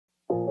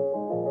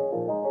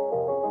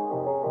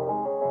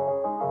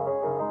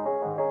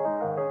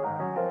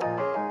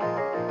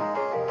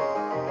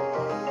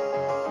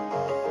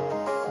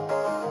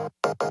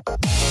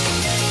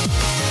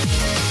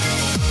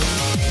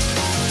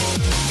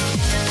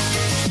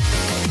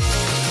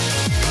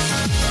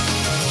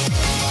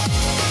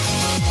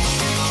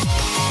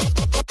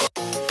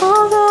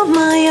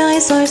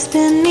wheels are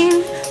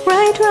spinning.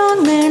 Right,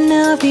 wrong, they're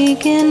now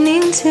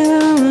beginning to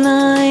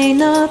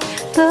line up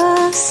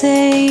the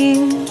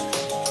same.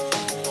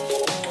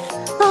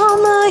 All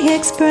my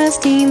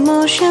expressed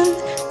emotion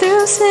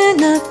through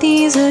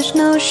synesthesia's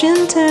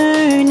notion,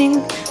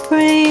 turning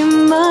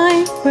frame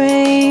by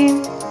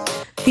frame.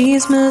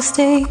 These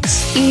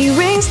mistakes,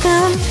 erase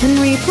them and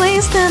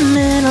replace them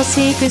in all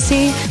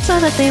secrecy, so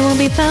that they won't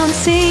be found.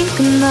 Sing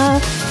the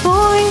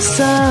voice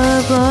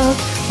of love,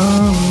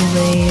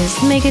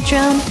 always make it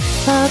drown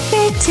a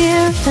fake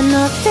tear and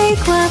a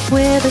fake laugh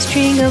with a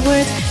string of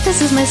words.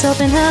 This is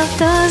myself in half,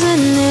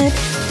 doesn't it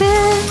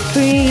fit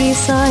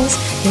precise?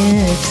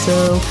 If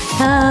so,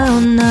 how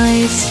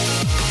nice.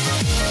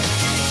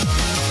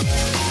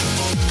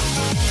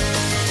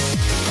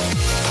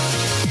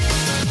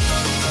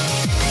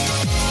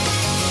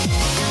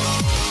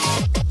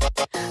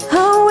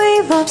 A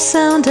wave of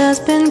sound has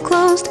been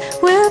closed,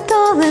 with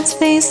all its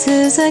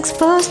faces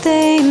exposed.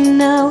 They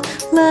now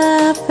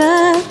laugh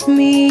at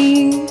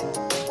me.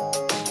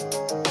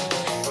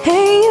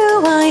 Hey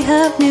you, I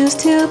have news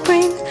to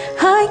bring.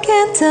 I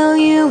can't tell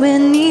you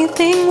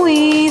anything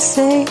we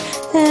say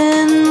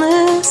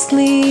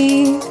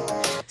endlessly,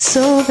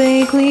 so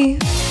vaguely.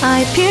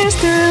 I pierce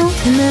through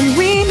and then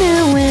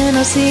renew in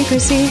our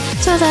secrecy,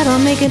 so that I'll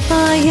make it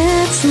by.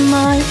 It's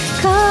my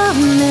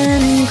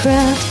common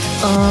craft.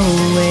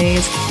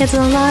 Always, it's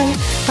a lie,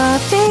 a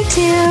fake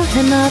tear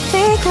and a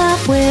fake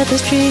laugh with a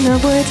string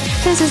of words.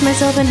 This is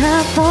myself in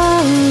half,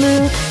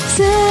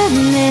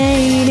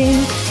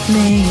 hallucinating.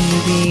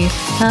 Maybe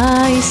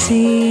I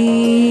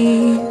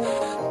see.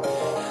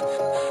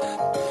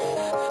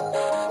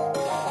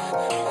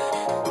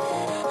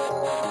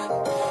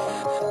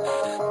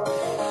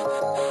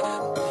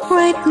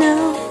 Right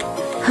now,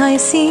 I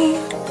see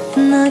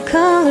the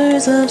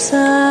colors of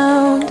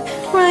sound.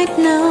 Right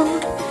now,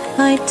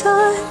 I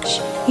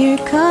touch your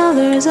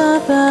colors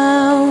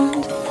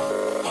abound.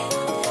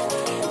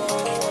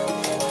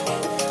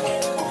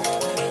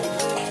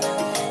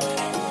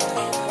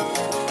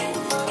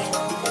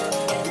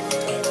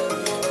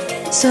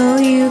 So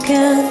you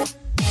can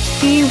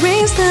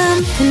erase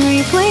them and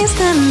replace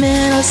them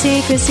in all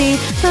secrecy.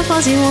 The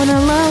fuzzy one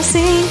allow,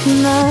 sing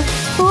the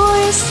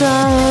voice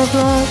of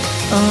love,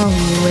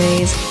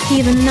 always,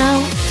 even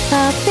now.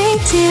 A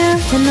fake tear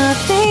and a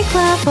fake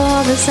laugh,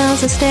 all the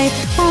sounds that stay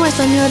will rest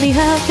on your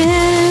behalf.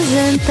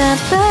 Isn't that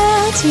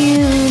bad?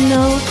 You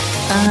know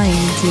I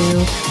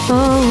do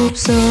hope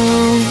so.